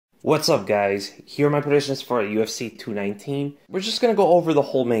What's up, guys? Here are my predictions for UFC 219. We're just going to go over the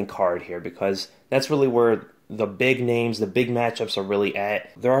whole main card here because that's really where the big names, the big matchups are really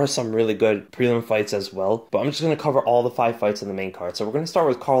at. There are some really good prelim fights as well, but I'm just going to cover all the 5 fights in the main card. So we're going to start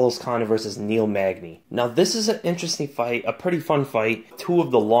with Carlos Condit versus Neil Magny. Now, this is an interesting fight, a pretty fun fight. 2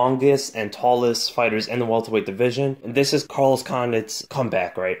 of the longest and tallest fighters in the welterweight division. And this is Carlos Condit's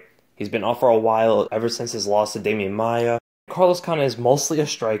comeback, right? He's been off for a while, ever since his loss to Damian Maia. Carlos Condit is mostly a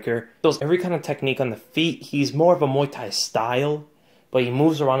striker, does every kind of technique on the feet. He's more of a Muay Thai style, but he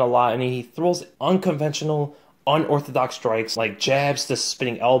moves around a lot and he throws unconventional, unorthodox strikes like jabs to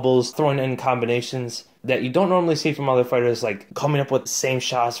spinning elbows, throwing in combinations that you don't normally see from other fighters, like coming up with the same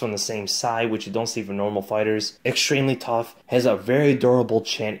shots from the same side, which you don't see from normal fighters. Extremely tough, has a very durable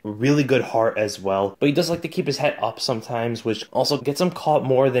chin, really good heart as well, but he does like to keep his head up sometimes, which also gets him caught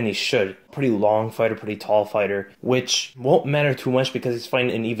more than he should. Pretty long fighter, pretty tall fighter, which won't matter too much because he's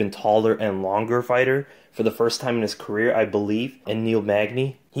fighting an even taller and longer fighter for the first time in his career, I believe, in Neil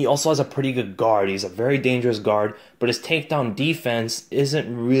Magny. He also has a pretty good guard. He's a very dangerous guard, but his takedown defense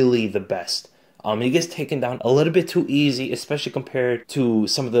isn't really the best. He gets taken down a little bit too easy, especially compared to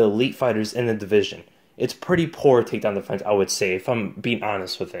some of the elite fighters in the division. It's pretty poor takedown defense, I would say, if I'm being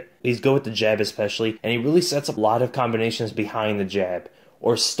honest with it. He's good with the jab especially, and he really sets up a lot of combinations behind the jab,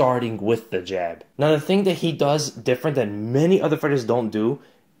 or starting with the jab. Now, the thing that he does different than many other fighters don't do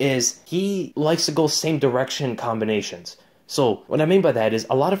is he likes to go same direction combinations. So what I mean by that is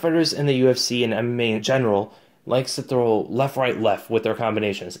a lot of fighters in the UFC and MMA in general likes to throw left, right, left with their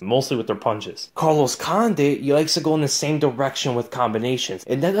combinations, mostly with their punches. Carlos Condit, he likes to go in the same direction with combinations.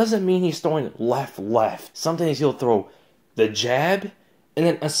 And that doesn't mean he's throwing left, left. Sometimes he'll throw the jab and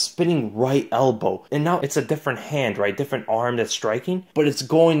then a spinning right elbow. And now it's a different hand, right? Different arm that's striking, but it's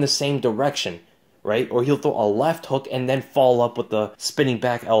going the same direction, right? Or he'll throw a left hook and then follow up with the spinning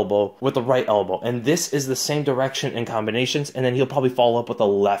back elbow with the right elbow. And this is the same direction in combinations, and then he'll probably follow up with a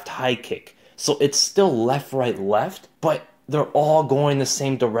left high kick. So it's still left, right, left, but they're all going the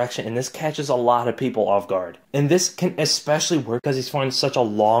same direction, and this catches a lot of people off guard. And this can especially work because he's fighting such a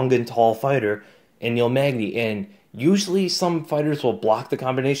long and tall fighter in Neil Magny, and usually some fighters will block the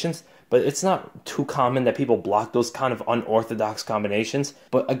combinations, but it's not too common that people block those kind of unorthodox combinations.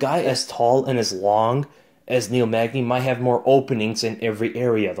 But a guy as tall and as long as Neil Magny might have more openings in every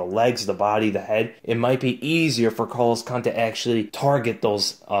area. The legs, the body, the head. It might be easier for Carlos Condit to actually target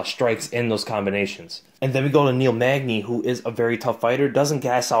those strikes in those combinations. And then we go to Neil Magny, who is a very tough fighter, doesn't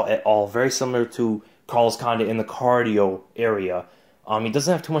gas out at all. Very similar to Carlos Condit in the cardio area. He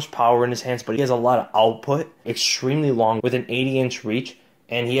doesn't have too much power in his hands, but he has a lot of output. Extremely long with an 80-inch reach.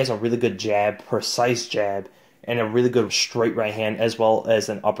 And he has a really good jab, precise jab, and a really good straight right hand as well as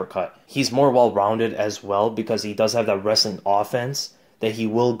an uppercut. He's more well-rounded as well because he does have that wrestling offense that he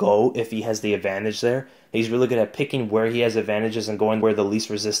will go if he has the advantage there. He's really good at picking where he has advantages and going where the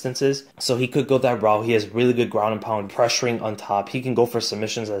least resistance is. So he could go that route. He has really good ground and pound pressuring on top. He can go for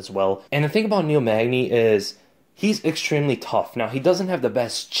submissions as well. And the thing about Neil Magny is he's extremely tough. Now, he doesn't have the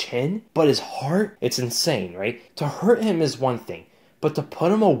best chin, but his heart, it's insane, right? To hurt him is one thing, but to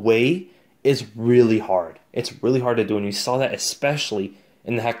put him away is really hard. It's really hard to do, and you saw that especially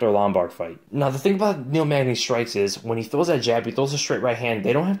in the Hector Lombard fight. Now, the thing about Neil Magny's strikes is when he throws that jab, he throws a straight right hand,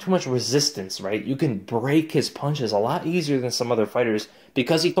 they don't have too much resistance, right? You can break his punches a lot easier than some other fighters.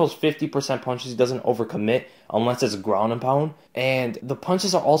 Because he throws 50% punches, he doesn't overcommit unless it's ground and pound. And the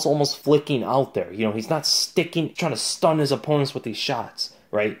punches are also almost flicking out there. You know, he's not sticking, trying to stun his opponents with these shots,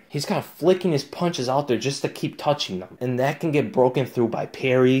 right? He's kind of flicking his punches out there just to keep touching them. And that can get broken through by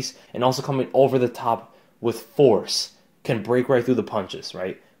parries and also coming over the top with force. Can break right through the punches,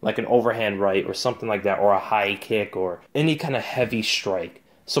 right? Like an overhand right or something like that, or a high kick or any kind of heavy strike.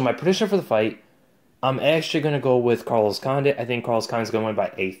 So my prediction for the fight, I'm actually going to go with Carlos Condit. I think Carlos Condit is going to win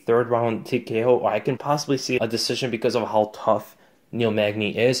by a 3rd round TKO, or I can possibly see a decision because of how tough Neil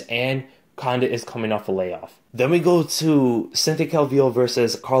Magny is, and Condit is coming off a layoff. Then we go to Cynthia Calvillo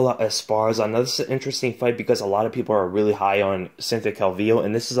versus Carla Esparza. Now, this is an interesting fight because a lot of people are really high on Cynthia Calvillo,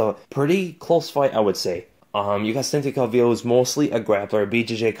 and this is a pretty close fight, I would say. You got Cynthia Calvillo, who's mostly a grappler, a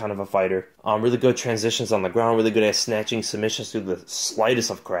BJJ kind of a fighter. Really good transitions on the ground, really good at snatching submissions through the slightest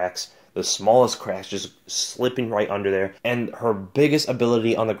of cracks. The smallest cracks, just slipping right under there. And her biggest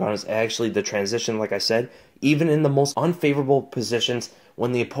ability on the ground is actually the transition, like I said. Even in the most unfavorable positions,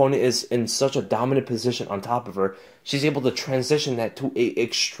 when the opponent is in such a dominant position on top of her, she's able to transition that to a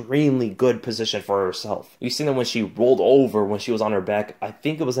extremely good position for herself. You've seen that when she rolled over when she was on her back, I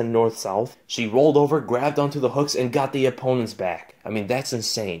think it was in North-South. She rolled over, grabbed onto the hooks, and got the opponent's back. I mean, that's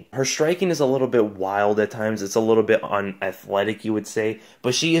insane. Her striking is a little bit wild at times. It's a little bit unathletic, you would say.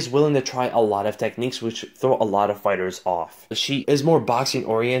 But she is willing to try a lot of techniques, which throw a lot of fighters off. She is more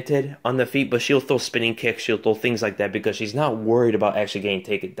boxing-oriented on the feet, but she'll throw spinning kicks. She'll throw things like that because she's not worried about actually getting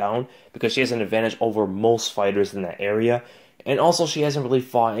taken down, because she has an advantage over most fighters in that area. And also, she hasn't really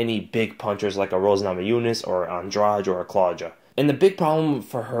fought any big punchers like a Rose Namajunas or Andrade or a Claudia. And the big problem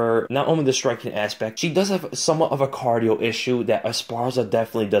for her, not only the striking aspect, she does have somewhat of a cardio issue that Esparza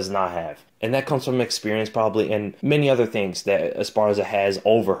definitely does not have. And that comes from experience probably and many other things that Esparza has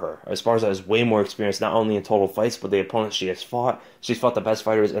over her. Esparza has way more experience not only in total fights, but the opponents she has fought. She's fought the best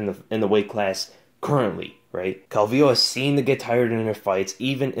fighters in the weight class currently, right? Calvillo has seen to get tired in her fights,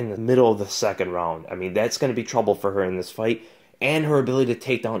 even in the middle of the second round. I mean, that's going to be trouble for her in this fight. And her ability to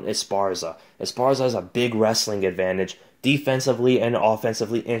take down Esparza. Esparza has a big wrestling advantage, defensively and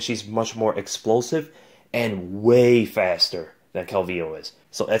offensively, and she's much more explosive and way faster than Calvillo is.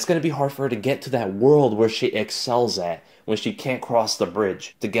 So it's going to be hard for her to get to that world where she excels at, when she can't cross the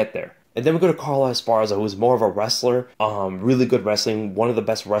bridge to get there. And then we go to Carla Esparza, who is more of a wrestler, really good wrestling, one of the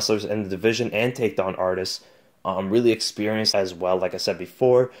best wrestlers in the division and takedown artists. Really experienced as well, like I said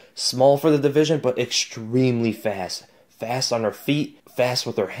before. Small for the division, but extremely fast. Fast on her feet, fast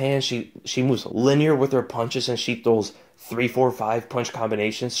with her hands. She moves linear with her punches, and she throws 3, 4, 5 punch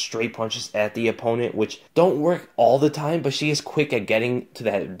combinations, straight punches at the opponent, which don't work all the time, but she is quick at getting to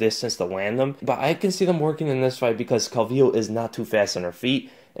that distance to land them. But I can see them working in this fight because Calvillo is not too fast on her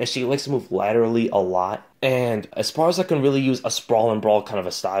feet, and she likes to move laterally a lot. And Esparza can really use a sprawl and brawl kind of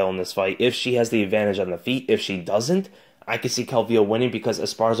a style in this fight if she has the advantage on the feet. If she doesn't, I could see Calvillo winning because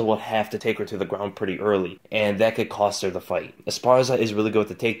Esparza will have to take her to the ground pretty early, and that could cost her the fight. Esparza is really good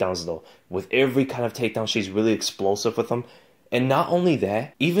with the takedowns though. With every kind of takedown, she's really explosive with them. And not only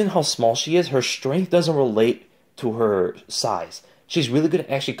that, even how small she is, her strength doesn't relate to her size. She's really good at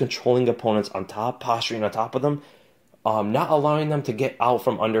actually controlling opponents on top, posturing on top of them, not allowing them to get out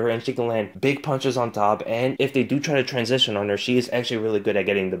from under her, and she can land big punches on top, and if they do try to transition on her, she is actually really good at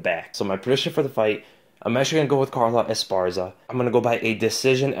getting the back. So my prediction for the fight, I'm actually going to go with Carla Esparza. I'm going to go by a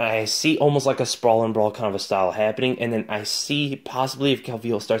decision, and I see almost like a sprawl and brawl kind of a style happening, and then I see possibly if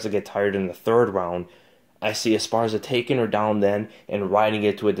Calvillo starts to get tired in the third round, I see Esparza taking her down then and riding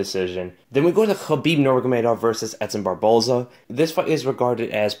it to a decision. Then we go to Khabib Nurmagomedov versus Edson Barboza. This fight is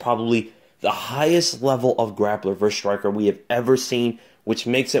regarded as probably the highest level of grappler versus striker we have ever seen, which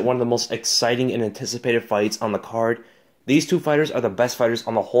makes it one of the most exciting and anticipated fights on the card. These two fighters are the best fighters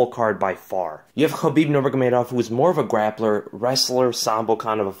on the whole card by far. You have Khabib Nurmagomedov, who is more of a grappler, wrestler, sambo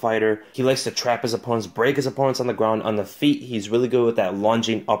kind of a fighter. He likes to trap his opponents, break his opponents on the ground. On the feet, he's really good with that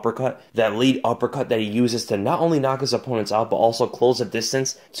lunging uppercut, that lead uppercut that he uses to not only knock his opponents out, but also close the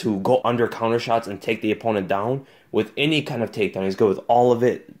distance to go under counter shots and take the opponent down with any kind of takedown. He's good with all of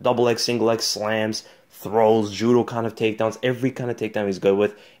it, double leg, single leg, slams, throws, judo kind of takedowns, every kind of takedown he's good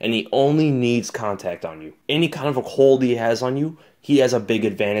with, and he only needs contact on you. Any kind of a hold he has on you, he has a big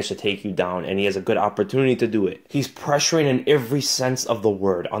advantage to take you down, and he has a good opportunity to do it. He's pressuring in every sense of the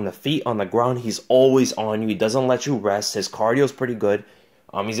word. On the feet, on the ground, he's always on you. He doesn't let you rest. His cardio is pretty good.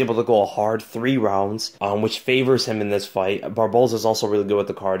 He's able to go a hard 3 rounds, which favors him in this fight. Barboza is also really good with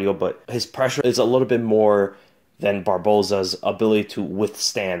the cardio, but his pressure is a little bit more than Barboza's ability to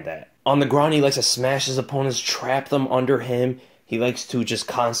withstand that. On the ground, he likes to smash his opponents, trap them under him. He likes to just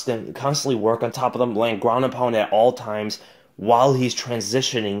constantly work on top of them, land ground and pound at all times while he's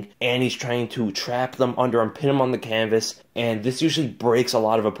transitioning, and he's trying to trap them under and pin them on the canvas. And this usually breaks a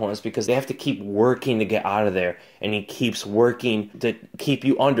lot of opponents because they have to keep working to get out of there, and he keeps working to keep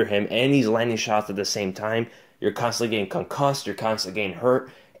you under him, and he's landing shots at the same time. You're constantly getting concussed, you're constantly getting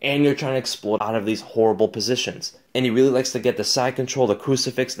hurt, and you're trying to explode out of these horrible positions. And he really likes to get the side control, the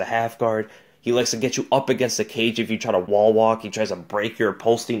crucifix, the half guard. He likes to get you up against the cage if you try to wall walk. He tries to break your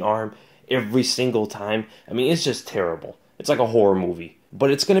posting arm every single time. I mean, it's just terrible. It's like a horror movie.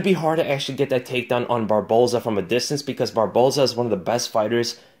 But it's going to be hard to actually get that takedown on Barboza from a distance because Barboza is one of the best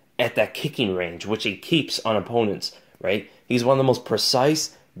fighters at that kicking range, which he keeps on opponents, right? He's one of the most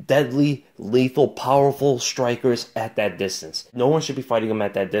precise, deadly, lethal, powerful strikers at that distance. No one should be fighting him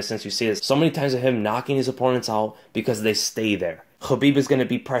at that distance. You see this so many times of him knocking his opponents out because they stay there. Khabib is going to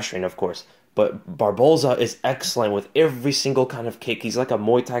be pressuring, of course, but Barboza is excellent with every single kind of kick. He's like a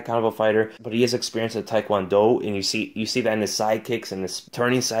Muay Thai kind of a fighter, but he has experience at Taekwondo, and you see that in his side kicks and his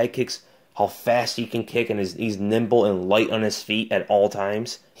turning side kicks. how fast he can kick, and he's nimble and light on his feet at all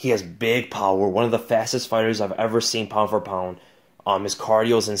times. He has big power, one of the fastest fighters I've ever seen pound for pound. His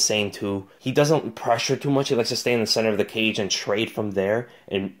cardio is insane too. He doesn't pressure too much. He likes to stay in the center of the cage and trade from there.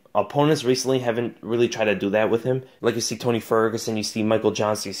 And opponents recently haven't really tried to do that with him. Like you see Tony Ferguson, you see Michael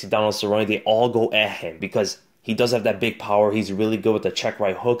Johnson, you see Donald Cerrone. They all go at him because he does have that big power. He's really good with the check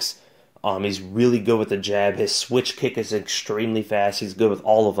right hooks. He's really good with the jab. His switch kick is extremely fast. He's good with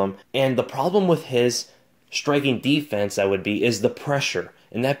all of them. And the problem with his striking defense, is the pressure.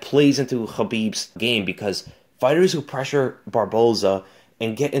 And that plays into Khabib's game because fighters who pressure Barboza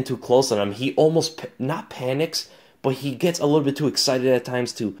and get in too close on him, he almost not panics, but he gets a little bit too excited at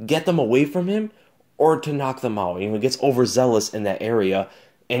times to get them away from him or to knock them out. He gets overzealous in that area,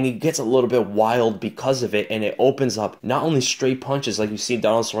 and he gets a little bit wild because of it, and it opens up not only straight punches, like you see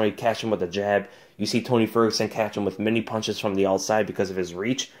Donald Cerrone catch him with a jab, you see Tony Ferguson catch him with many punches from the outside because of his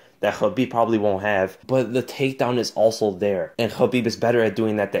reach that Khabib probably won't have, but the takedown is also there, and Khabib is better at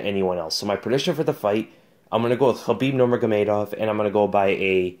doing that than anyone else. So my prediction for the fight, I'm going to go with Khabib Nurmagomedov, and I'm going to go by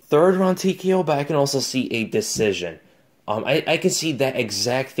a third round TKO, but I can also see a decision. I can see that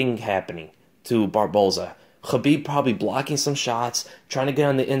exact thing happening to Barboza. Khabib probably blocking some shots, trying to get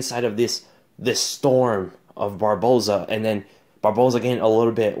on the inside of this storm of Barboza, and then Barboza getting a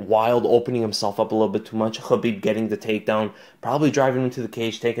little bit wild, opening himself up a little bit too much. Khabib getting the takedown, probably driving him to the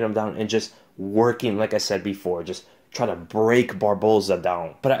cage, taking him down, and just working, like I said before, just try to break Barboza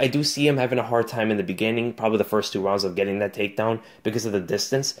down. But I do see him having a hard time in the beginning, probably the first 2 rounds of getting that takedown because of the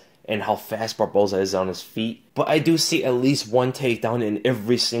distance and how fast Barboza is on his feet. But I do see at least one takedown in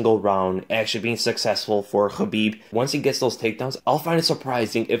every single round actually being successful for Khabib. Once he gets those takedowns, I'll find it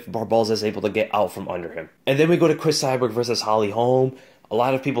surprising if Barboza is able to get out from under him. And then we go to Cris Cyborg versus Holly Holm. A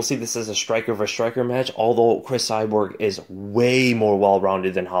lot of people see this as a striker versus striker match, although Cris Cyborg is way more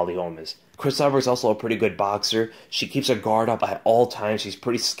well-rounded than Holly Holm is. Cris Cyborg is also a pretty good boxer. She keeps her guard up at all times. She's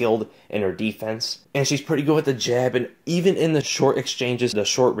pretty skilled in her defense. And she's pretty good with the jab. And even in the short exchanges, the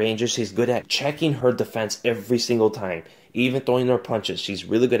short ranges, she's good at checking her defense every single time. Even throwing her punches. She's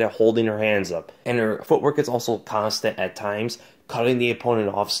really good at holding her hands up. And her footwork is also constant at times, cutting the opponent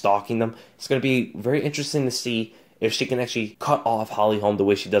off, stalking them. It's going to be very interesting to see if she can actually cut off Holly Holm the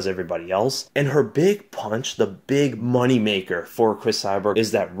way she does everybody else. And her big punch, the big money maker for Cris Cyborg, is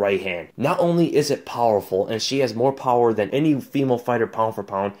that right hand. Not only is it powerful, and she has more power than any female fighter pound for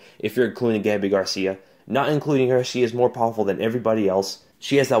pound, if you're including Gabby Garcia. Not including her, she is more powerful than everybody else.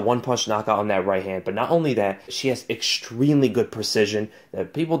 She has that one-punch knockout on that right hand. But not only that, she has extremely good precision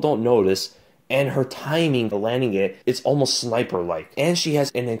that people don't notice. And her timing for landing it, it's almost sniper-like. And she has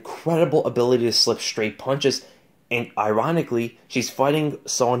an incredible ability to slip straight punches. And ironically, she's fighting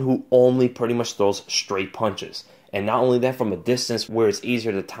someone who only pretty much throws straight punches. And not only that, from a distance where it's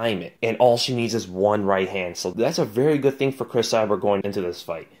easier to time it. And all she needs is one right hand. So that's a very good thing for Cris Cyborg going into this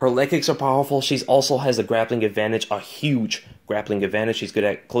fight. Her leg kicks are powerful. She also has a grappling advantage, a huge grappling advantage. She's good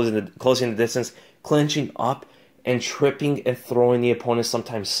at closing the distance, clinching up, and tripping and throwing the opponent,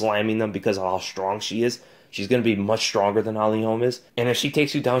 sometimes slamming them because of how strong she is. She's going to be much stronger than Holly Holm is. And if she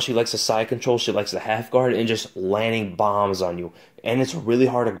takes you down, she likes the side control, she likes the half guard, and just landing bombs on you. And it's really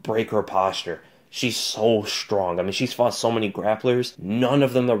hard to break her posture. She's so strong. I mean, she's fought so many grapplers. None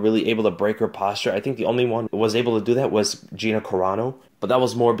of them are really able to break her posture. I think the only one who was able to do that was Gina Carano. But that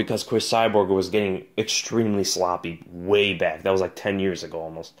was more because Cris Cyborg was getting extremely sloppy way back. That was like 10 years ago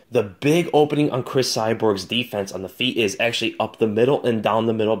almost. The big opening on Cris Cyborg's defense on the feet is actually up the middle and down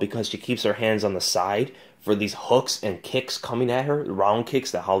the middle because she keeps her hands on the side for these hooks and kicks coming at her, round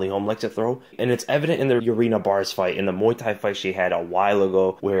kicks that Holly Holm likes to throw. And it's evident in the Urena Bars fight, in the Muay Thai fight she had a while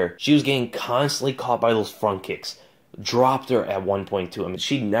ago, where she was getting constantly caught by those front kicks. Dropped her at 1.2. I mean,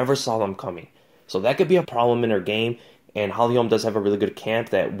 she never saw them coming. So that could be a problem in her game, and Holly Holm does have a really good camp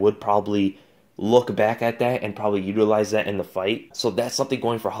that would probably look back at that and probably utilize that in the fight. So that's something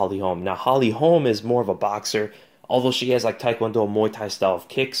going for Holly Holm. Now, Holly Holm is more of a boxer, although she has like Taekwondo, Muay Thai style of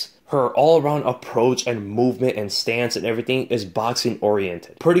kicks. Her all-around approach and movement and stance and everything is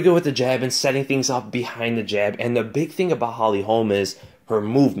boxing-oriented. Pretty good with the jab and setting things up behind the jab. And the big thing about Holly Holm is her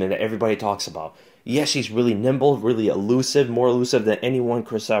movement that everybody talks about. Yes, she's really nimble, really elusive, more elusive than anyone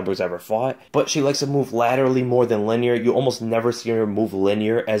Cris Cyborg's ever fought. But she likes to move laterally more than linear. You almost never see her move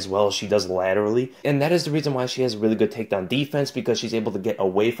linear as well as she does laterally. And that is the reason why she has really good takedown defense, because she's able to get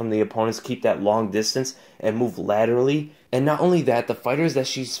away from the opponents, keep that long distance, and move laterally. And not only that, the fighters that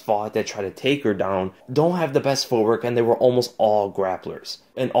she's fought that try to take her down don't have the best footwork, and they were almost all grapplers.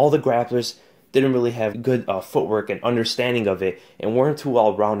 And all the grapplers didn't really have good footwork and understanding of it, and weren't too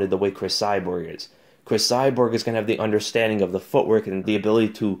well-rounded the way Cris Cyborg is. Cris Cyborg is going to have the understanding of the footwork and the ability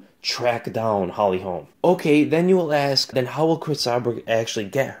to track down Holly Holm. Okay, then you will ask, then how will Cris Cyborg actually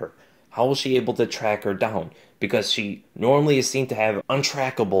get her? How will she able to track her down? Because she normally is seen to have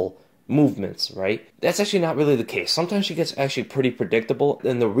untrackable movements, right? That's actually not really the case. Sometimes she gets actually pretty predictable,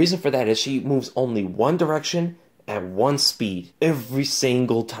 and the reason for that is she moves only one direction at one speed every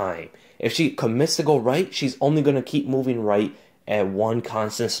single time. If she commits to go right, she's only going to keep moving right at one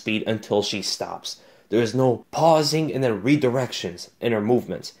constant speed until she stops. There is no pausing and then redirections in her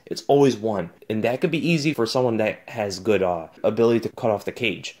movements. It's always one. And that could be easy for someone that has good ability to cut off the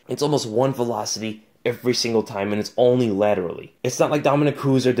cage. It's almost one velocity every single time, and it's only laterally. It's not like Dominic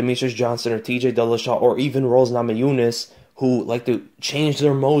Cruz or Demetrius Johnson or TJ Dillashaw or even Rose Namajunas, who like to change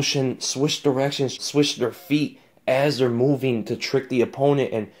their motion, switch directions, switch their feet as they're moving to trick the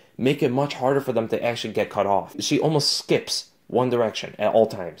opponent and make it much harder for them to actually get cut off. She almost skips one direction at all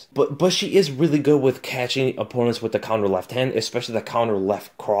times. But she is really good with catching opponents with the counter left hand, especially the counter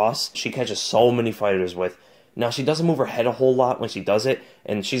left cross. She catches so many fighters with. Now, she doesn't move her head a whole lot when she does it,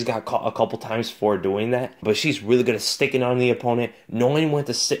 and she's got caught a couple times for doing that, but she's really good at sticking on the opponent, knowing when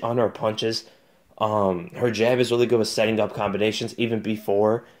to sit on her punches. Her jab is really good with setting up combinations even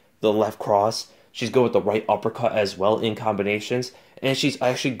before the left cross. She's good with the right uppercut as well in combinations, and she's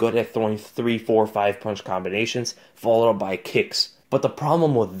actually good at throwing 3, 4, 5 punch combinations followed up by kicks. But the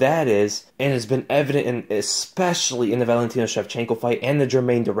problem with that is, and it's been evident especially in the Valentina Shevchenko fight and the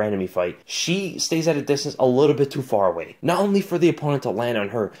Germaine de Randamie fight, she stays at a distance a little bit too far away. Not only for the opponent to land on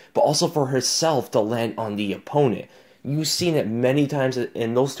her, but also for herself to land on the opponent. You've seen it many times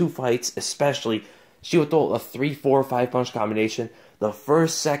in those two fights, especially. She would throw a 3, 4, 5 punch combination. The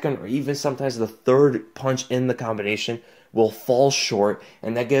first, second, or even sometimes the third punch in the combination will fall short,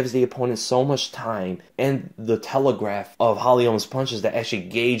 and that gives the opponent so much time and the telegraph of Holly Holm's punches that actually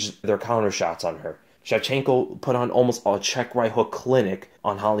gauge their counter shots on her. Shevchenko put on almost a check right hook clinic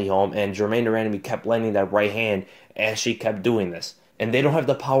on Holly Holm, and Germaine de Randamie kept landing that right hand as she kept doing this. And they don't have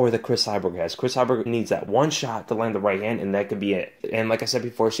the power that Cris Cyborg has. Cris Cyborg needs that one shot to land the right hand, and that could be it. And like I said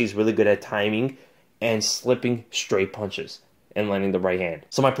before, she's really good at timing and slipping straight punches and landing the right hand.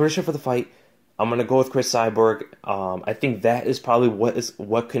 So my prediction for the fight, I'm going to go with Cris Cyborg. I think that is probably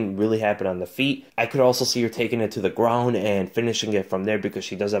what can really happen on the feet. I could also see her taking it to the ground and finishing it from there because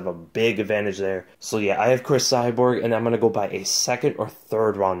she does have a big advantage there. So yeah, I have Cris Cyborg, and I'm going to go by a second or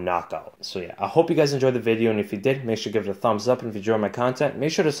third round knockout. So yeah, I hope you guys enjoyed the video, and if you did, make sure to give it a thumbs up, and if you enjoy my content,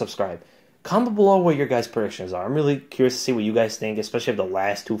 make sure to subscribe. Comment below what your guys' predictions are. I'm really curious to see what you guys think, especially of the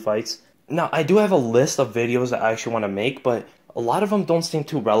last two fights. Now, I do have a list of videos that I actually want to make, but a lot of them don't seem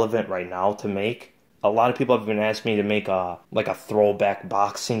too relevant right now to make. A lot of people have been asking me to make a throwback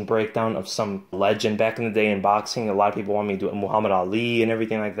boxing breakdown of some legend back in the day in boxing. A lot of people want me to do it, Muhammad Ali and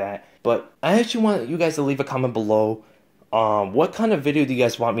everything like that. But I actually want you guys to leave a comment below. What kind of video do you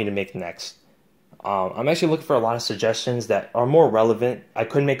guys want me to make next? I'm actually looking for a lot of suggestions that are more relevant. I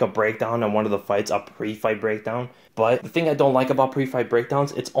could make a breakdown on one of the fights, a pre-fight breakdown. But the thing I don't like about pre-fight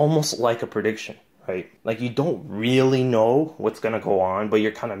breakdowns, it's almost like a prediction, right? Like, you don't really know what's going to go on, but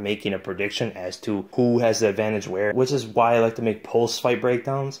you're kind of making a prediction as to who has the advantage where, which is why I like to make post-fight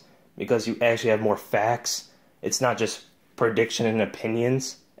breakdowns, because you actually have more facts. It's not just prediction and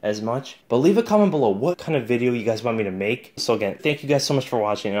opinions as much. But leave a comment below what kind of video you guys want me to make. So again, thank you guys so much for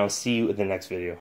watching, and I'll see you in the next video.